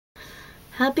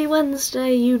Happy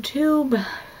Wednesday, YouTube!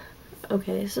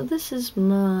 Okay, so this is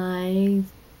my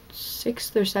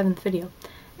 6th or 7th video.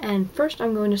 And first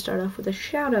I'm going to start off with a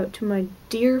shout out to my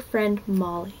dear friend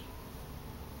Molly.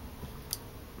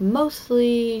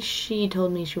 Mostly she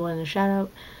told me she wanted a shout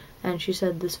out, and she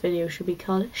said this video should be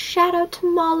called Shout Out To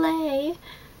Mollaay.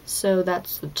 So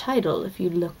that's the title. If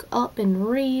you look up and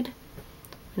read,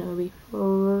 it'll be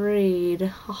read,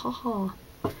 ha ha ha.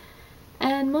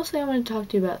 And mostly I want to talk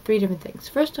to you about 3 different things.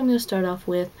 First, I'm going to start off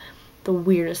with the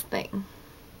weirdest thing.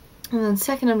 And then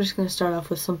second, I'm just going to start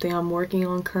off with something I'm working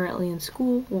on currently in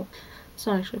school. Well, it's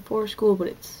not actually for school, but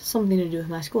it's something to do with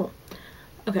my school.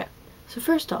 Okay, so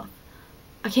first off,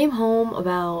 I came home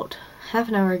about half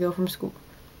an hour ago from school.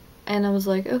 And I was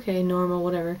like, okay, normal,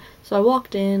 whatever. So I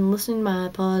walked in, listened to my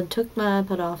iPod, took my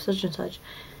iPod off, such and such.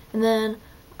 And then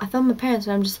I found my parents,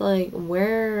 and I'm just like,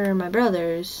 where are my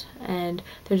brothers? And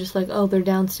they're just like, oh, they're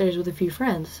downstairs with a few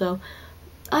friends. So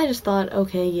I just thought,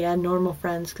 okay, yeah, normal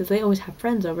friends, because they always have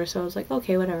friends over, so I was like,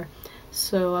 okay, whatever.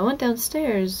 So I went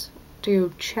downstairs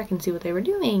to check and see what they were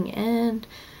doing, and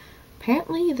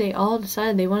apparently they all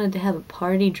decided they wanted to have a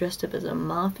party dressed up as a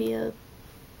mafia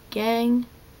gang.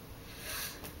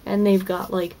 And they've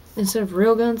got, like, instead of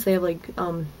real guns, they have, like,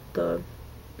 the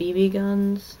BB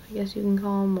guns, I guess you can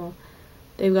call them. Well,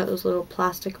 they've got those little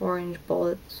plastic orange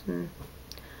bullets, and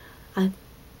I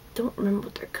don't remember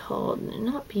what they're called. They're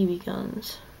not BB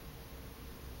guns.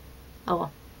 Oh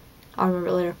well, I'll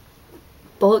remember later.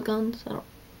 Bullet guns? I don't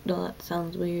know, that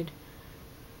sounds weird.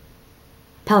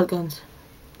 Pellet guns.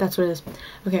 That's what it is.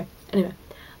 Okay, anyway.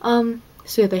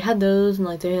 So yeah, they had those, and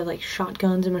like they had like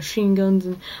shotguns and machine guns,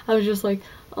 and I was just like,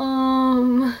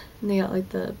 and they got like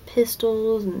the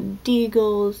pistols and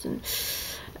deagles and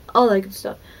all that good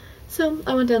stuff. So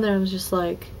I went down there and was just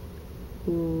like,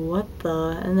 what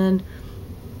the? And then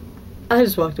I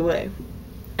just walked away.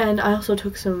 And I also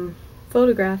took some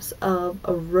photographs of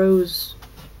a rose,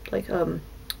 like a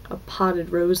potted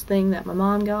rose thing that my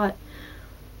mom got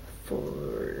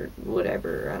for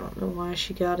whatever. I don't know why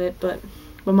she got it, but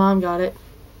my mom got it.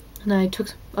 And I took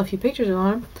a few pictures of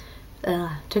them.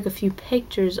 Took a few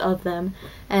pictures of them,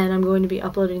 and I'm going to be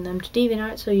uploading them to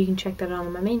DeviantArt, so you can check that out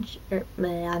on my main,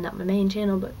 not my main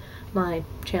channel, but my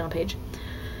channel page.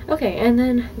 Okay, and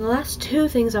then the last 2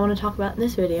 things I want to talk about in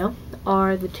this video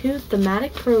are the 2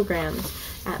 thematic programs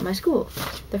at my school.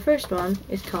 The first one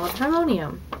is called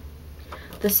Harmonium.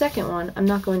 The second one, I'm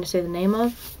not going to say the name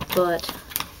of, but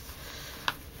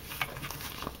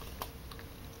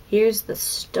here's the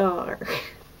star.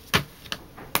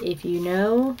 If you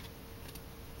know,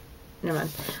 never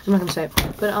mind, I'm not going to say it,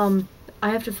 but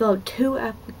I have to fill out 2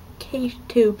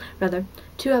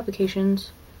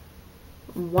 applications,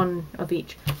 1 of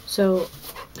each. So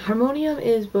Harmonium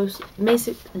is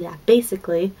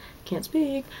basically, can't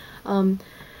speak,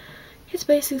 it's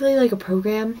basically like a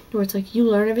program where it's like you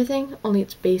learn everything, only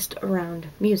it's based around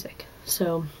music.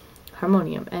 So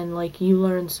Harmonium, and like you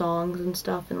learn songs and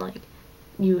stuff, and like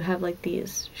you have like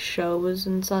these shows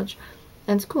and such,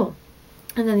 and it's cool.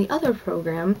 And then the other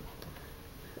program,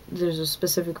 there's a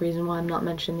specific reason why I'm not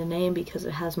mentioning the name, because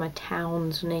it has my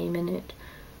town's name in it,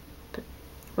 but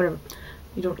whatever.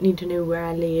 You don't need to know where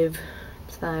I live.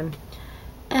 It's fine.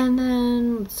 And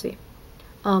then, let's see.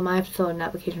 I have to fill out an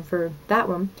application for that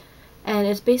one. And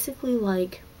it's basically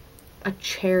like a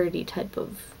charity type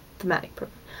of thematic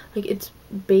program. Like, it's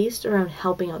based around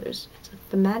helping others. It's a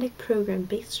thematic program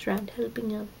based around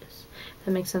helping others. If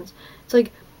that makes sense. It's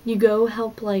like, you go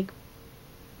help, like,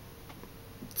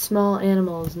 small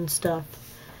animals and stuff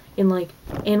in, like,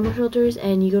 animal shelters,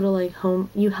 and you go to, like,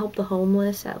 you help the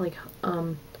homeless at, like,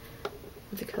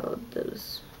 what's it called,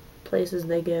 those places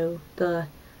they go, the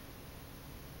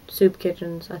soup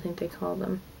kitchens, I think they call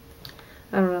them.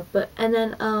 I don't know, but, and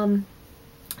then,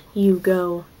 you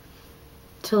go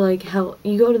to, like, help,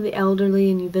 you go to the elderly,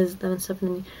 and you visit them and stuff,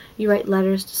 and then you write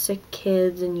letters to sick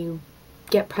kids, and you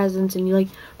get presents, and you, like,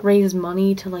 raise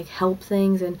money to, like, help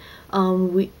things, and,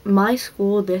 my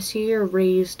school this year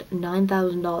raised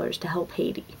 $9,000 to help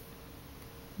Haiti.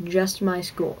 Just my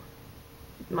school.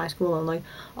 My school, and like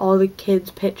all the kids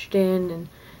pitched in, and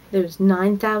there was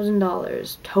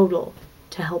 $9,000 total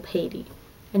to help Haiti,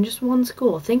 and just one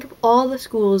school. Think of all the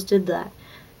schools did that.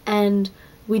 And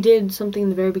we did something in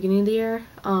the very beginning of the year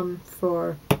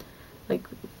for like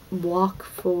walk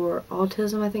for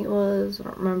autism, I think it was, I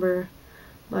don't remember,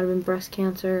 might have been breast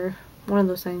cancer, one of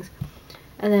those things.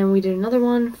 And then we did another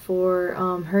one for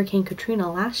Hurricane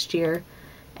Katrina last year,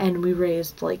 and we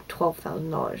raised like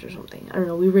 $12,000 or something. I don't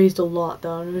know, we raised a lot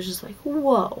though, and it was just like,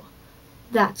 whoa,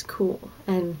 that's cool.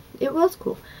 And it was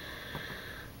cool.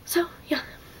 So, yeah.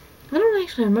 I don't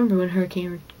actually remember when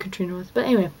Hurricane Katrina was, but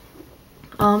anyway,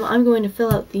 I'm going to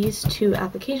fill out these 2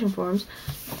 application forms.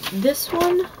 This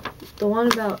one, the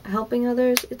one about helping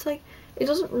others, it's like, it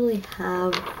doesn't really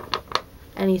have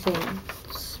anything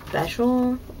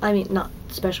special. I mean, not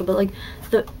special, but like,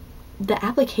 the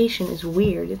application is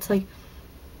weird. It's like,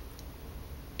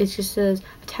 it just says,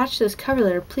 attached to this cover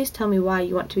letter, please tell me why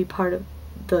you want to be part of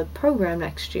the program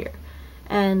next year.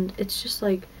 And it's just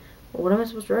like, well, what am I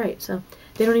supposed to write? So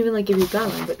they don't even like give you a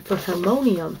guideline, but for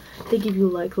harmonium, they give you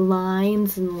like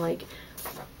lines, and like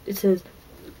it says,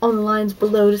 on the lines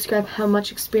below, describe how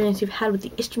much experience you've had with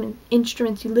the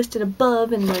instruments you listed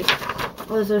above, and like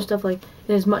all this other stuff. Like,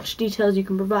 in as much detail as you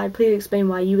can provide, please explain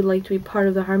why you would like to be part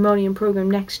of the harmonium program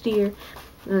next year.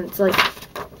 And it's like,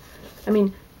 I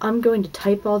mean, I'm going to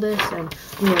type all this, and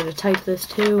I'm going to type this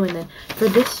too, and then for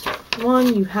this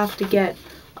one, you have to get,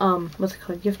 what's it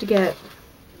called? You have to get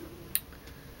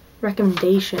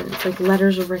recommendations, like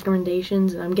letters of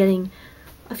recommendations, and I'm getting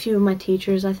a few of my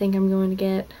teachers, I think I'm going to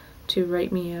get to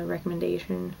write me a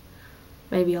recommendation.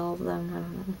 Maybe all of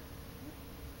them,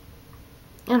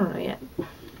 I don't know yet.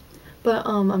 But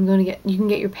I'm going to get, you can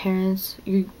get your parents,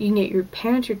 you can get your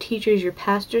parents, your teachers, your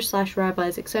pastors /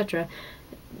 rabbis, etc.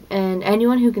 and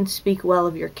anyone who can speak well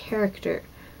of your character.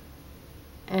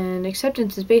 And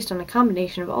acceptance is based on a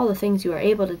combination of all the things you are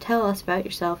able to tell us about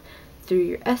yourself through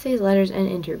your essays, letters, and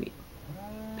interview.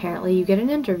 Apparently you get an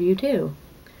interview too.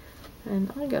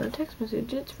 And I got a text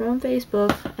message, it's from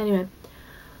Facebook. Anyway.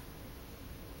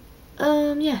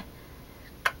 Yeah.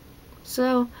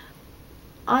 So,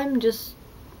 I'm just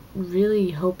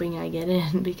really hoping I get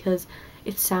in, because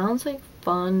it sounds like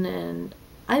fun, and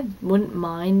I wouldn't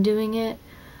mind doing it.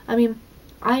 I mean,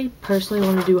 I personally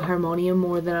want to do harmonium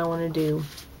more than I want to do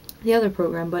the other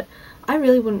program, but I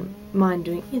really wouldn't mind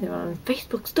doing either one.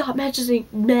 Facebook, stop messaging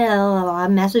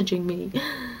me.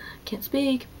 Can't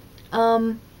speak.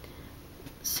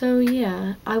 So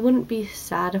yeah, I wouldn't be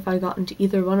sad if I got into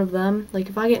either one of them. Like,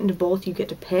 if I get into both, you get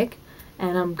to pick,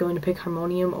 and I'm going to pick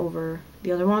harmonium over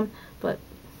the other one, but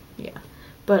yeah.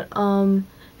 But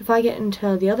if I get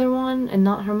into the other one and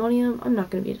not harmonium, I'm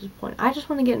not going to be disappointed. I just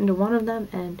want to get into one of them,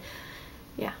 and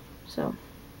yeah, so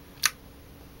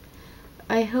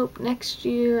I hope next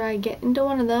year I get into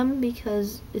one of them,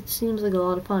 because it seems like a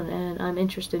lot of fun, and I'm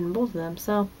interested in both of them.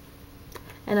 So,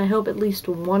 and I hope at least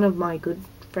one of my good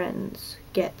friends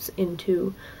gets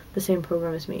into the same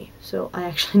program as me, so I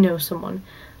actually know someone.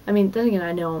 I mean, then again,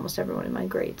 I know almost everyone in my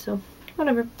grade, so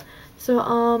whatever. So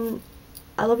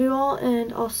I love you all,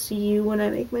 and I'll see you when I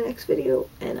make my next video,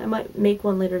 and I might make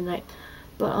one later tonight.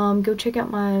 But go check out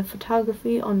my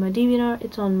photography on my DeviantArt.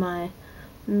 It's on my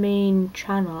main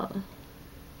channel,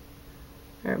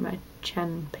 or my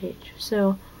channel page.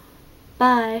 So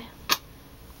bye.